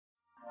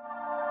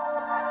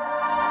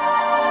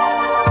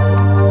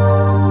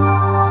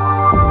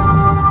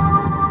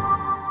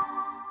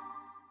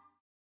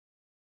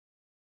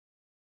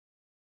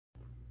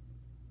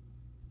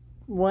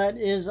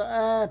is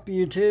up,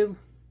 YouTube?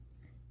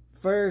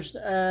 First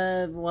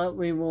of what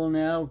we will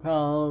now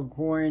call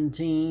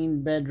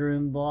quarantine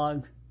bedroom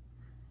vlog.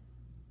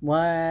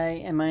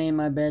 Why am I in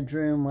my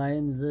bedroom? Why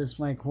is this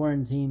my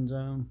quarantine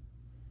zone?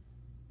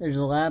 There's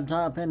a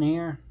laptop in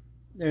here.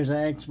 There's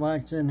an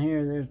Xbox in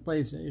here. There's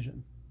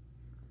PlayStation.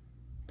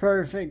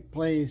 Perfect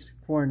place to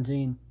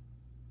quarantine.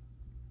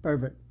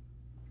 Perfect.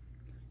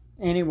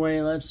 Anyway,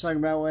 let's talk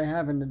about what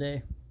happened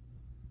today.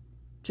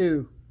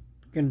 2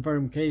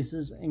 confirmed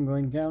cases in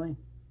Glenn County.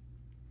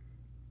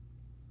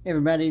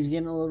 Everybody's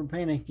getting a little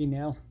panicky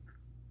now.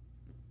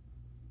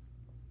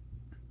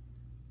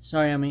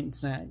 Sorry, I'm eating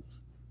snacks.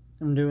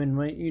 I'm doing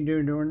what you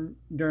do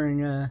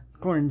during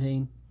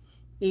quarantine.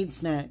 Eat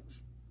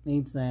snacks.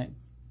 Eat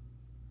snacks.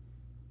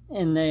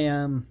 And they, I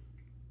don't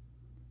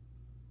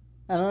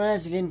know,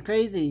 it's getting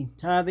crazy.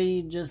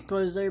 Tybee just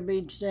closed their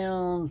beach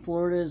down.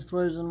 Florida is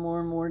closing more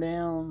and more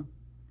down.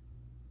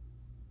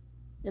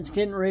 It's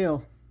getting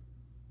real.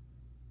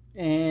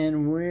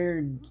 And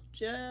we're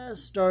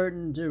just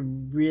starting to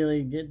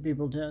really get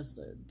people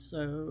tested.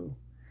 So,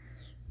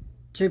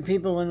 2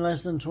 people in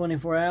less than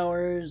 24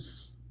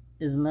 hours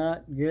is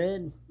not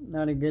good.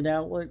 Not a good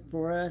outlook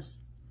for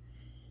us.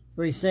 If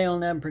we stay on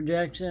that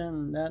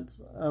projection,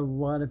 that's a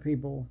lot of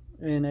people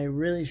in a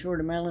really short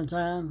amount of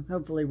time.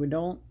 Hopefully we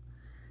don't.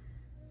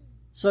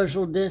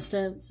 Social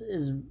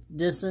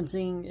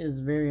distancing is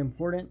very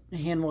important.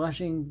 Hand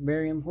washing,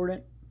 very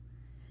important.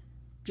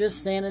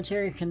 Just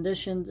sanitary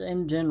conditions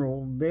in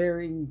general,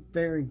 very,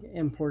 very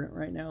important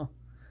right now.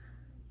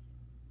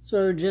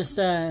 So just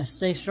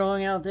stay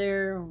strong out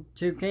there.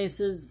 2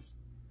 cases.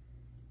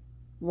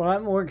 A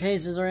lot more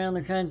cases around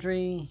the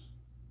country.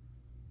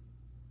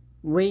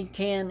 We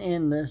can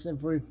end this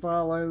if we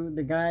follow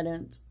the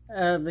guidance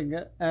of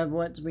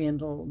what's being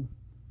told.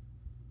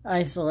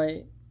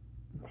 Isolate,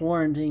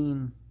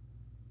 quarantine,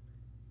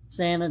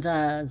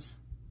 sanitize.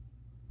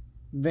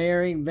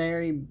 Very,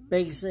 very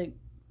basic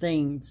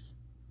things.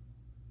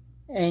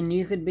 And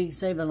you could be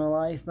saving a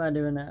life by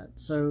doing that.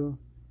 So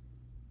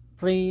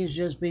please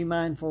just be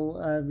mindful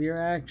of your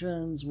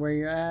actions, where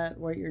you're at,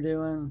 what you're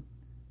doing,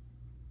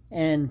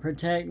 and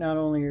protect not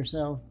only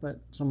yourself, but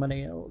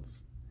somebody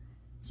else.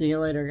 See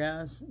you later,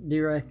 guys. D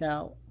REK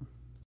out.